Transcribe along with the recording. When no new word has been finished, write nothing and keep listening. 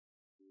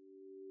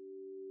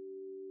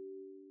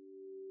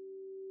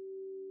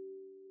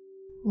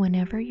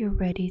Whenever you're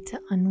ready to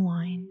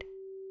unwind,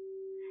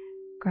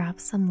 grab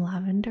some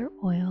lavender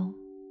oil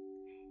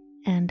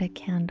and a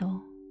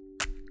candle,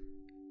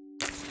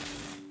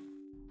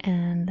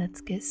 and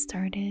let's get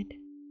started.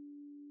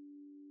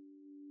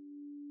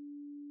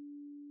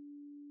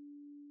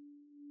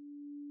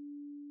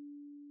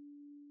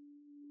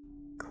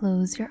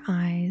 Close your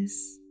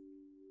eyes,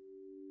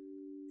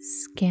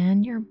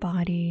 scan your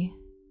body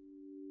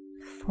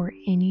for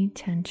any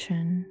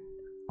tension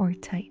or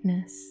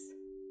tightness,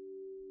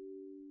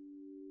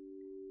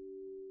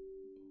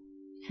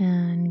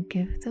 and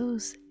give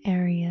those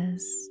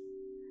areas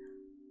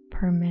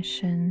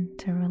permission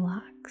to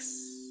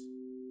relax.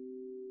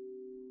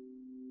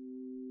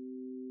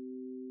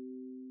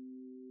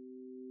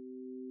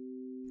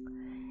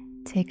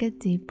 Take a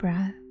deep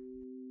breath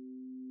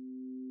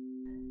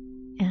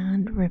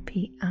and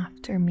repeat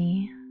after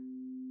me.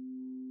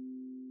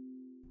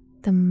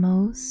 The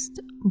most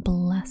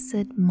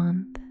blessed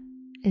month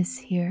is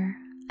here,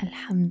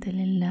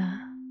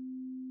 Alhamdulillah.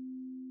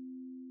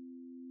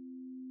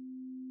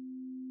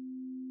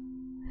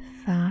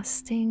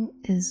 Fasting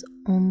is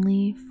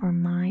only for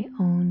my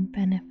own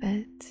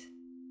benefit.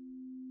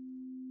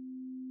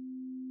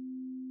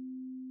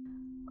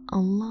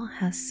 Allah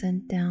has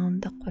sent down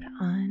the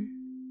Quran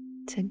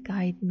to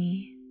guide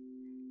me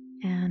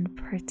and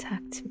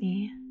protect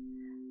me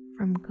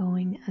from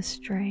going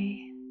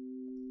astray.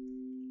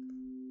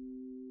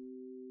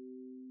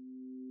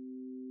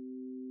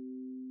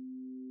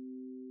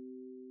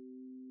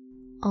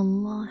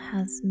 Allah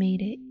has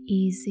made it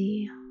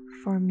easy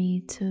for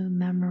me to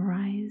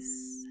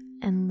memorize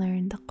and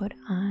learn the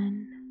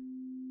Quran.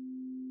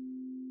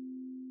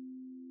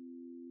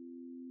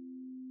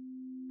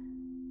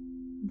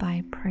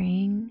 By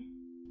praying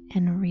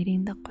and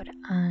reading the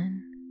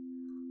Quran,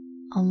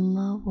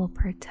 Allah will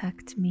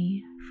protect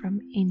me from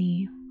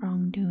any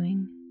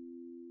wrongdoing.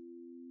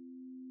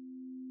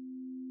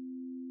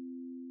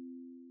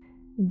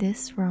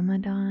 This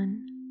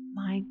Ramadan,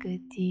 my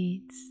good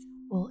deeds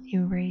will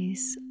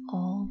erase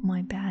all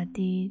my bad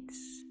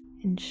deeds,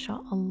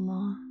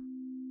 insha'Allah.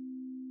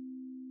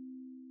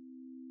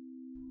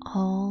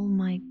 All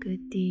my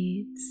good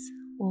deeds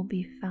will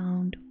be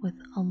found with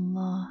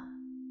Allah.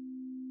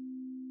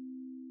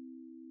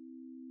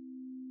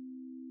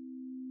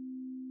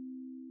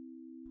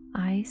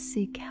 I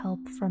seek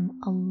help from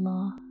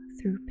Allah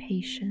through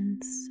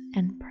patience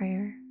and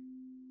prayer.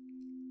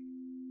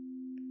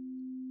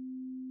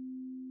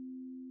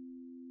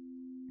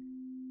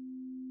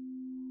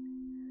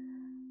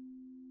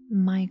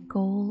 My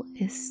goal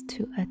is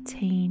to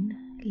attain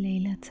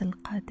Laylatul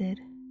Qadr,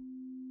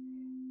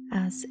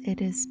 as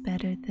it is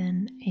better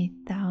than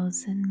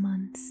 1,000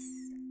 months.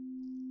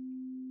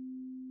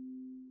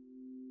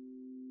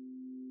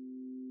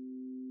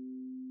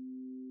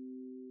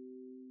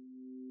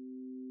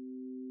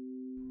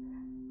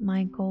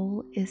 My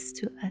goal is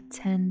to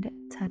attend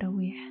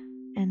Taraweeh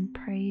and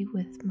pray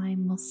with my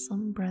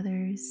Muslim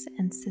brothers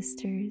and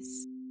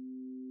sisters.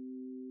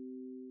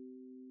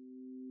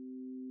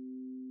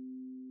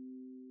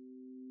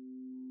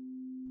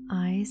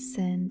 I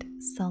send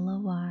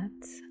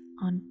salawat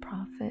on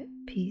Prophet,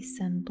 peace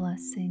and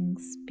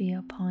blessings be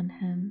upon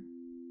him,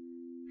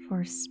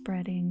 for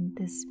spreading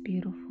this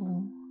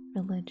beautiful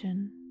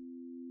religion.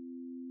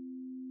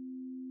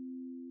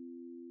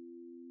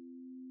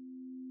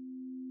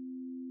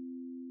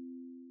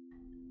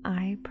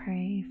 I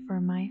pray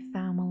for my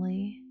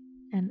family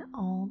and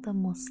all the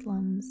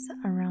Muslims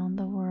around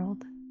the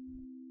world.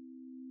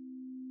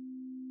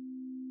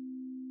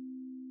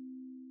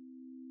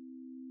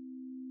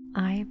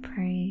 I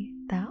pray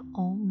that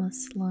all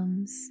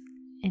Muslims,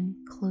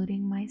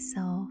 including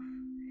myself,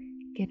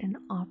 get an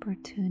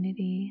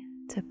opportunity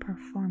to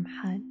perform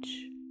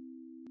Hajj.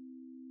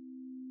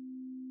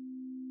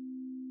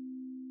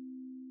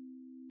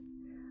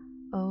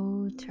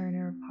 O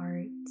Turner of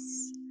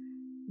Hearts,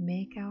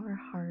 make our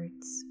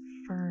hearts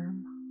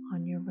firm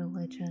on your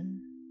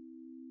religion.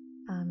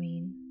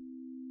 Ameen.